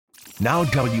Now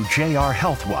WJR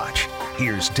Health Watch.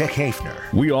 Here's Dick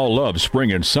Haefner. We all love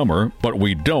spring and summer, but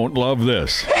we don't love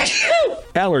this.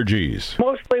 Allergies.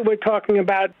 Mostly we're talking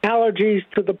about allergies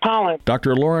to the pollen.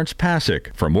 Dr. Lawrence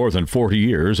Pasik, for more than 40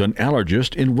 years, an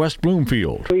allergist in West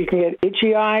Bloomfield. So you can get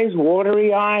itchy eyes,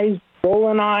 watery eyes,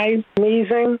 swollen eyes,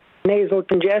 sneezing, nasal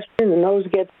congestion, the nose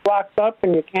gets blocked up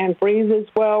and you can't breathe as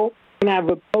well. You can have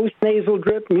a post-nasal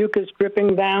drip, mucus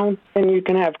dripping down, and you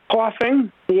can have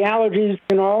coughing. The allergies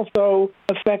can also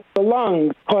affect the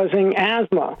lungs, causing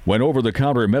asthma. When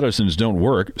over-the-counter medicines don't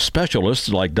work, specialists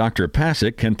like Dr.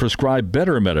 Pasik can prescribe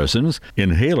better medicines,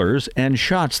 inhalers, and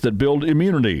shots that build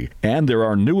immunity. And there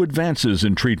are new advances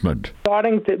in treatment.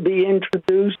 Starting to be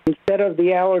introduced, instead of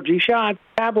the allergy shots,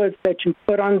 tablets that you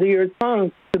put under your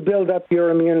tongue to build up your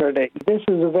immunity. This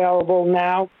is available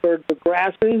now for the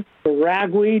grasses, for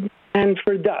ragweed, and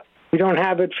for dust. We don't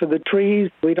have it for the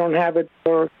trees. We don't have it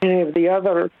for any of the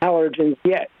other allergens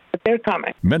yet, but they're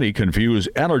coming. Many confuse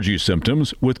allergy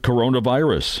symptoms with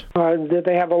coronavirus. Do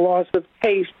they have a loss of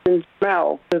taste and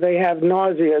smell? Do they have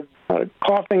nausea,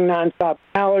 coughing nonstop?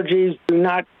 Allergies do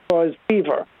not cause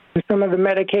fever. Some of the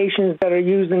medications that are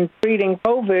used in treating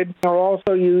COVID are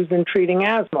also used in treating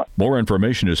asthma. More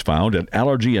information is found at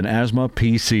Allergy and Asthma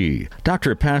PC.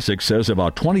 Dr. Pasik says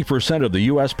about 20% of the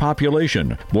U.S.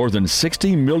 population, more than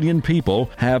 60 million people,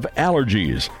 have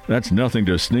allergies. That's nothing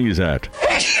to sneeze at.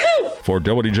 For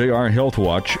WJR Health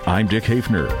Watch, I'm Dick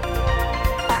Haefner.